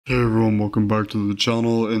Hey everyone, welcome back to the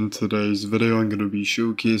channel. In today's video I'm going to be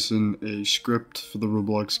showcasing a script for the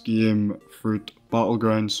Roblox game Fruit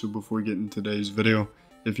Battlegrounds. So before we get into today's video,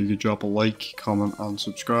 if you could drop a like, comment and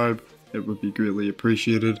subscribe, it would be greatly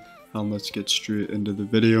appreciated. And let's get straight into the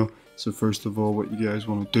video. So first of all, what you guys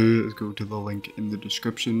want to do is go to the link in the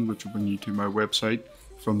description, which will bring you to my website.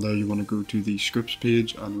 From there you want to go to the scripts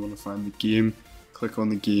page and you want to find the game. Click on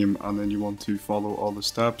the game and then you want to follow all the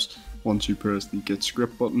steps. Once you press the get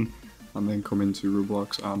script button and then come into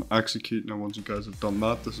Roblox and execute. Now once you guys have done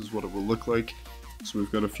that, this is what it will look like. So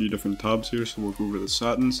we've got a few different tabs here, so we'll go over the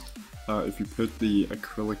settings. If you put the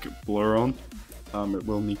acrylic blur on, it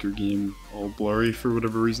will make your game all blurry for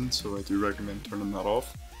whatever reason, so I do recommend turning that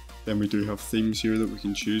off. Then we do have themes here that we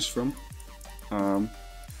can choose from. I'm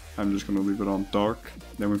just going to leave it on dark.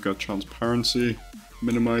 Then we've got transparency,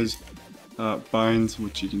 minimize, bind,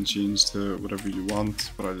 which you can change to whatever you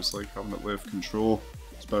want, but I just like having it left control,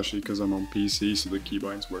 especially because I'm on PC, so the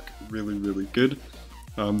keybinds work really good.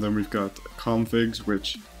 Then we've got configs,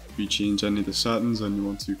 which if you change any of the settings and you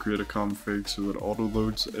want to create a config so it auto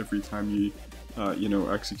loads every time you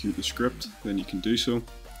execute the script, then you can do so.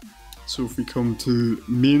 So if we come to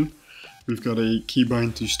main, we've got a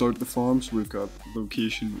keybind to start the farm, so we've got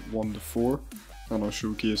location 1 to 4. And I'll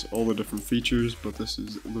showcase all the different features, but this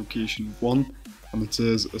is location 1, and it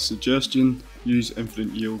says a suggestion: use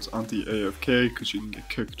infinite yields anti-AFK because you can get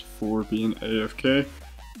kicked for being AFK.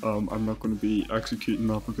 I'm not going to be executing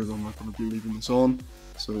that because I'm not going to be leaving this on,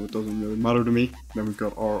 so it doesn't really matter to me. Then we've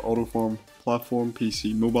got our auto farm platform,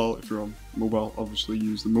 PC, mobile. If you're on mobile, obviously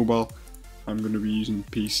use the mobile. I'm going to be using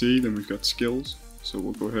PC. Then we've got skills, so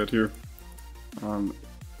we'll go ahead here and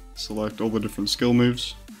select all the different skill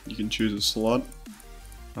moves. You can choose a slot.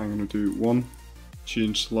 I'm going to do 1,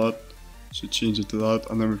 change slot, so change it to that,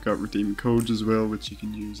 and then we've got redeem codes as well, which you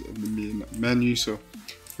can use in the main menu. So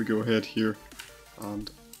if we go ahead here and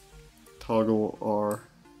toggle our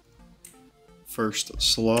first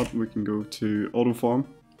slot, we can go to auto farm,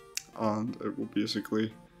 and it will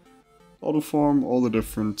basically auto farm all the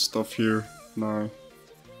different stuff here. Now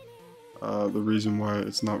the reason why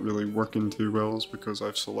it's not really working too well is because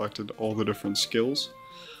I've selected all the different skills.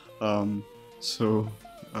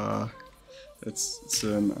 It's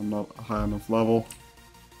saying I'm not a high enough level,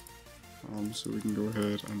 so we can go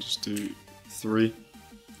ahead and just do 3,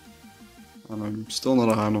 and I'm still not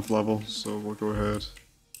a high enough level, so we'll go ahead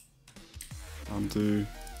and do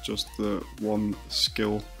just the 1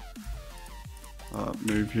 skill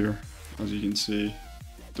move here. As you can see,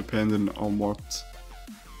 depending on what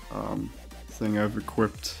thing I've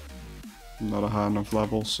equipped, I'm not a high enough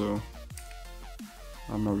level, so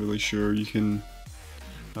I'm not really sure. You can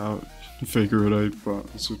figure it out, but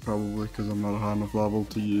this is probably because I'm not a high enough level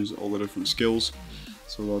to use all the different skills,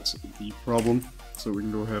 so that's the problem. So we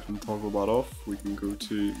can go ahead and toggle that off. We can go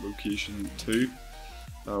to location 2,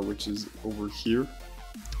 which is over here,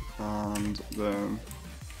 and then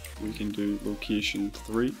we can do location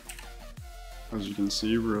 3. As you can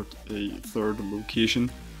see, we're at a 3rd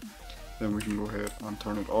location. Then we can go ahead and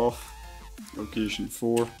turn it off. Location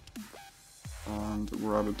 4, and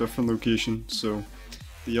we're at a different location. So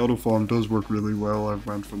the auto farm does work really well. I've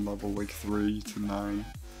went from level like 3 to 9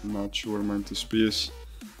 in that short amount of space.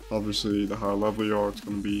 Obviously the higher level you are, it's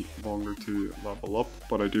going to be longer to level up,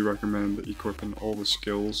 but I do recommend equipping all the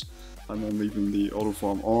skills and then leaving the auto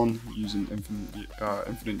farm on, using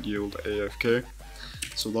infinite yield AFK.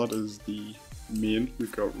 So that is the main.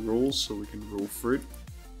 We've got roles, so we can roll fruit,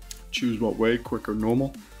 choose what way, quick or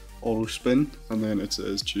normal, auto spin, and then it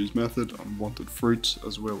says choose method and wanted fruits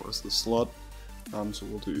as well as the slot. So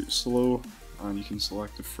we'll do slow, and you can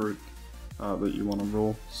select the fruit that you want to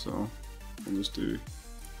roll. So we'll just do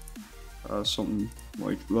something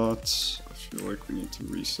like that. I feel like we need to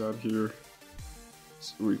reset here,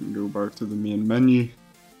 so we can go back to the main menu,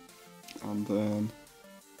 and then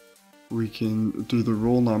we can do the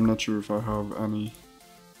roll. Now I'm not sure if I have any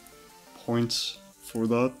points for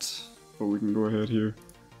that, but we can go ahead here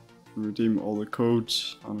and redeem all the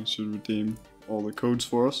codes, and it should redeem all the codes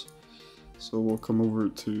for us. So we'll come over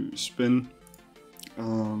to spin,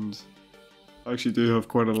 and I actually do have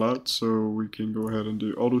quite a lot, so we can go ahead and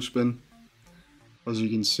do auto spin. As you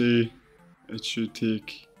can see, it should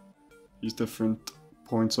take these different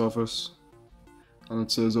points off us, and it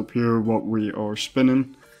says up here what we are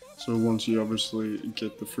spinning. So once you obviously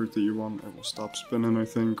get the fruit that you want, it will stop spinning, I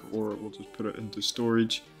think, or it will just put it into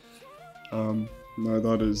storage. Now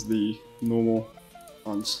that is the normal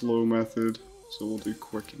and slow method, so we'll do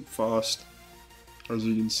quick and fast. As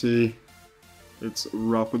you can see, it's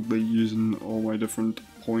rapidly using all my different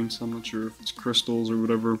points. I'm not sure if it's crystals or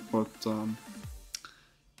whatever, but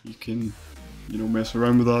you can, you know, mess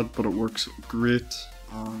around with that, but it works great.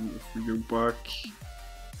 If we go back,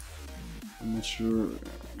 I'm not sure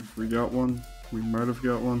if we got one. We might have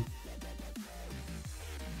got one.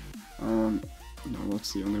 No,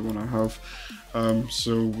 that's the only one I have.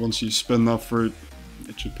 So once you spin that fruit,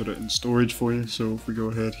 it should put it in storage for you. So if we go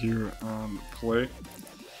ahead here and play,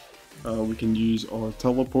 we can use our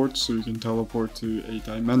teleport, so you can teleport to a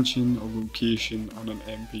dimension, a location, and an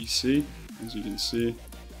NPC. As you can see,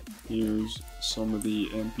 here's some of the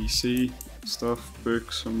NPC stuff,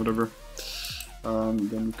 books and whatever.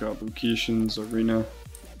 Then we've got locations, arena,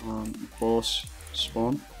 boss,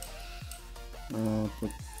 spawn. But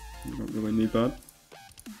you don't really need that.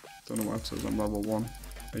 Don't know why it says I'm level 1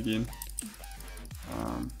 again.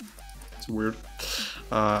 It's weird.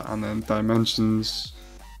 And then dimensions.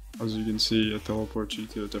 As you can see, it teleports you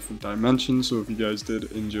to a different dimension. So if you guys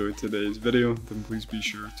did enjoy today's video, then please be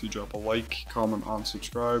sure to drop a like, comment, and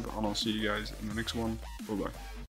subscribe. And I'll see you guys in the next one. Bye bye.